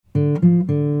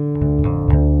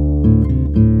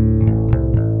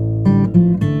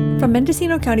From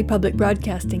Mendocino County Public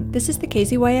Broadcasting, this is the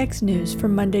KZYX News for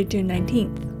Monday, June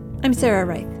 19th. I'm Sarah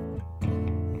Reith.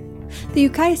 The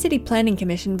Ukiah City Planning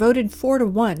Commission voted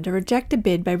 4-1 to reject a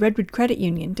bid by Redwood Credit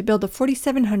Union to build a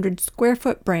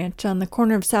 4,700-square-foot branch on the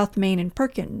corner of South Main and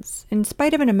Perkins, in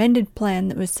spite of an amended plan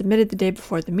that was submitted the day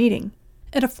before the meeting.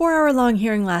 At a 4-hour-long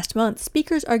hearing last month,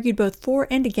 speakers argued both for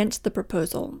and against the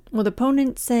proposal, with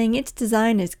opponents saying its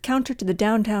design is counter to the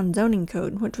downtown zoning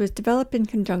code, which was developed in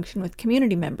conjunction with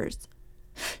community members.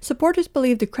 Supporters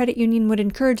believe the credit union would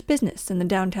encourage business in the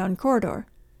downtown corridor.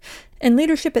 And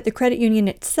leadership at the credit union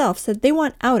itself said they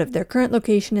want out of their current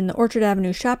location in the Orchard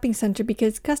Avenue shopping center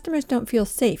because customers don't feel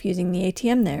safe using the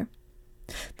ATM there.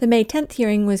 The May 10th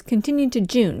hearing was continued to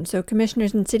June so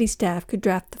commissioners and city staff could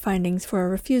draft the findings for a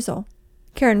refusal.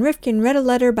 Karen Rifkin read a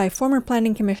letter by former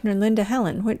Planning Commissioner Linda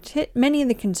Helen, which hit many of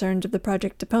the concerns of the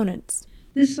project opponents.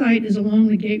 This site is along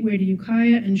the gateway to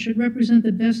Ukiah and should represent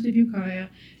the best of Ukiah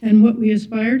and what we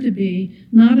aspire to be,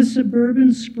 not a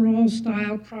suburban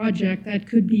sprawl-style project that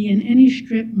could be in any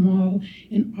strip mall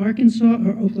in Arkansas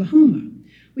or Oklahoma.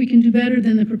 We can do better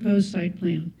than the proposed site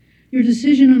plan. Your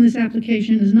decision on this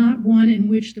application is not one in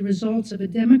which the results of a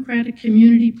democratic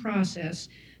community process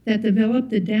that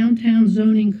developed the downtown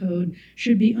zoning code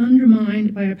should be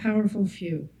undermined by a powerful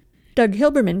few. Doug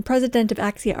Hilberman, president of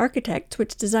Axia Architects,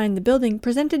 which designed the building,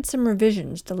 presented some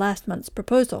revisions to last month's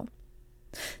proposal.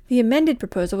 The amended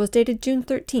proposal was dated June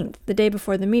 13th, the day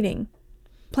before the meeting.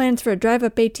 Plans for a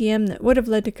drive-up ATM that would have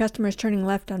led to customers turning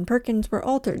left on Perkins were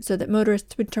altered so that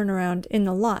motorists would turn around in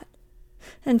the lot.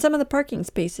 And some of the parking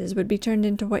spaces would be turned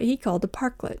into what he called a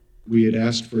parklet. We had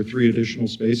asked for 3 additional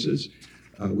spaces.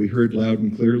 We heard loud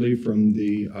and clearly from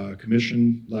the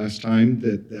commission last time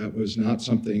that that was not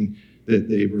something that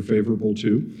they were favorable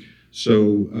to.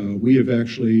 So we have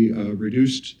actually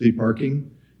reduced the parking,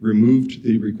 removed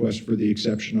the request for the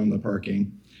exception on the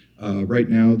parking. Right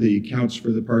now, the counts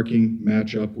for the parking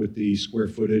match up with the square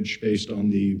footage based on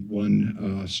the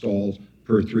one stall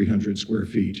per 300 square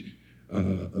feet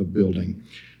of building.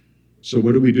 So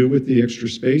what do we do with the extra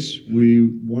space? We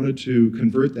wanted to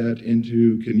convert that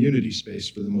into community space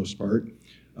for the most part.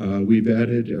 We've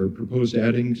added or proposed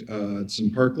adding some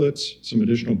parklets, some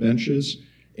additional benches,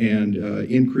 and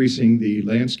increasing the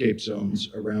landscape zones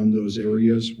around those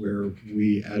areas where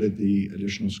we added the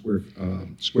additional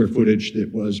square footage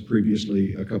that was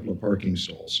previously a couple of parking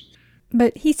stalls.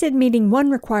 But he said meeting one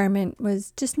requirement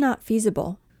was just not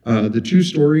feasible. The 2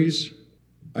 stories,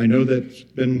 I know that's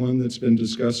been one that's been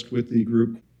discussed with the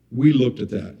group. We looked at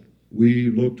that. We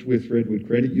looked with Redwood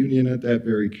Credit Union at that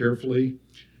very carefully.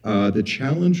 The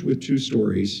challenge with 2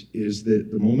 stories is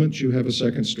that the moment you have a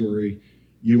second story,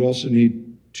 you also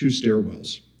need 2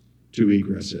 stairwells to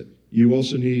egress it. You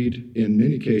also need, in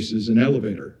many cases, an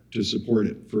elevator to support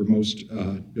it for most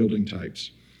building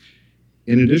types.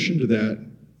 In addition to that,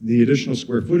 the additional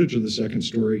square footage of the second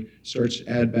story starts to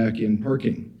add back in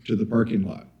parking to the parking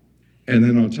lot. And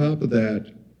then on top of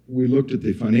that, we looked at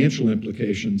the financial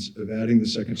implications of adding the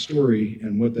second story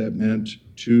and what that meant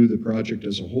to the project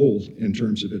as a whole in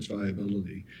terms of its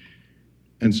viability.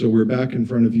 And so we're back in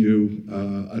front of you,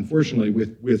 unfortunately,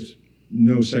 with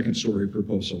no second story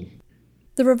proposal.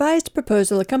 The revised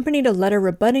proposal accompanied a letter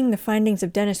rebutting the findings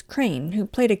of Dennis Crane, who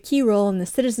played a key role in the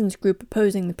citizens group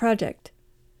opposing the project.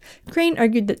 Crane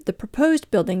argued that the proposed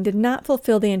building did not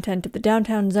fulfill the intent of the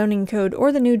downtown zoning code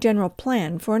or the new general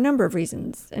plan for a number of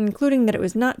reasons, including that it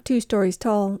was not 2 stories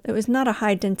tall, it was not a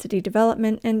high-density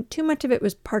development, and too much of it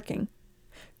was parking.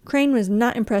 Crane was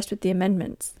not impressed with the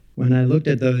amendments. When I looked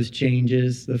at those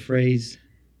changes, the phrase,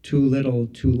 "too little,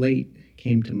 too late,"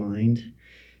 came to mind.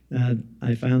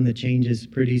 I found the changes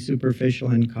pretty superficial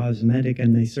and cosmetic,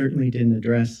 and they certainly didn't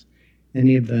address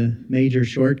any of the major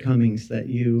shortcomings that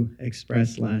you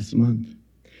expressed last month.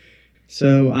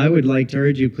 So I would like to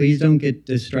urge you, please don't get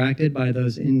distracted by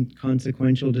those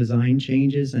inconsequential design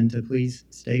changes and to please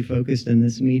stay focused in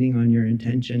this meeting on your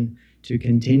intention to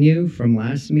continue from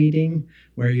last meeting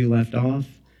where you left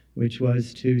off, which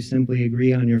was to simply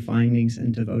agree on your findings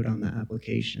and to vote on the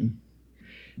application.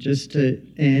 Just to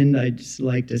end, I'd just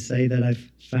like to say that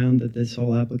I've found that this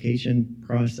whole application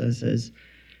process has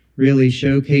really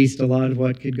showcased a lot of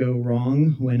what could go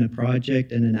wrong when a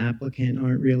project and an applicant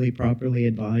aren't really properly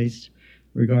advised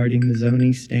regarding the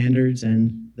zoning standards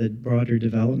and the broader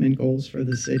development goals for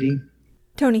the city.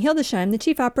 Tony Hildesheim, the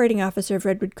chief operating officer of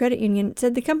Redwood Credit Union,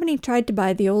 said the company tried to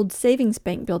buy the old savings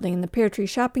bank building in the Pear Tree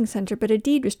Shopping Center, but a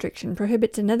deed restriction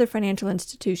prohibits another financial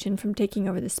institution from taking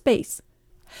over the space.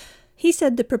 He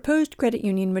said the proposed credit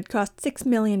union would cost $6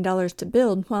 million to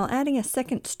build, while adding a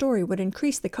second story would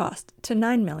increase the cost to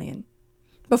 $9 million.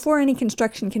 Before any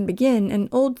construction can begin, an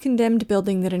old condemned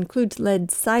building that includes lead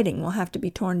siding will have to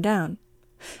be torn down.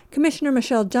 Commissioner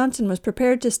Michelle Johnson was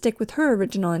prepared to stick with her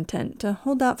original intent to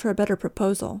hold out for a better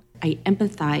proposal. I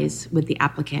empathize with the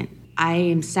applicant. I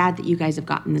am sad that you guys have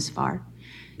gotten this far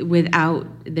without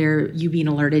you being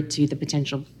alerted to the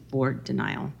potential for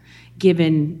denial.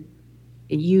 Given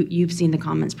you've seen the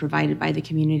comments provided by the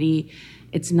community,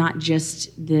 it's not just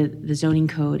the zoning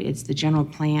code, it's the general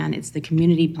plan, it's the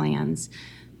community plans.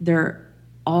 They're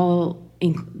all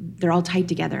tied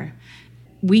together.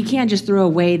 We can't just throw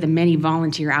away the many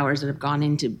volunteer hours that have gone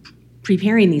into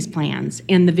preparing these plans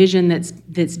and the vision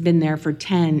that's been there for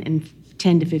 10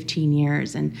 to 15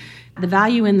 years. And the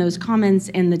value in those comments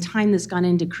and the time that's gone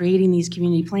into creating these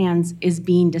community plans is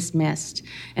being dismissed.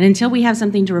 And until we have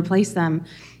something to replace them,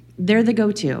 they're the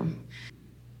go-to.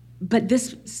 But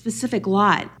this specific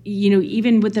lot,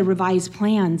 even with the revised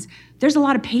plans, there's a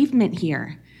lot of pavement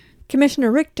here.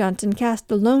 Commissioner Rick Johnson cast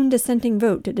the lone dissenting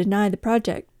vote to deny the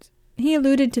project. He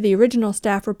alluded to the original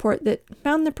staff report that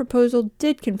found the proposal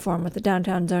did conform with the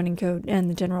downtown zoning code and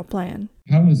the general plan.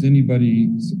 How is anybody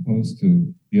supposed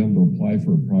to be able to apply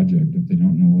for a project if they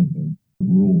don't know what the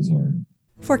rules are?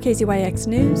 For KZYX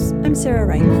News, I'm Sarah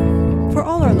Wright. For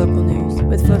all our local news,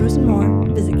 with photos and more,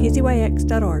 visit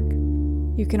kzyx.org.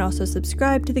 You can also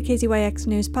subscribe to the KZYX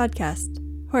News podcast,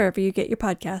 wherever you get your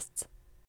podcasts.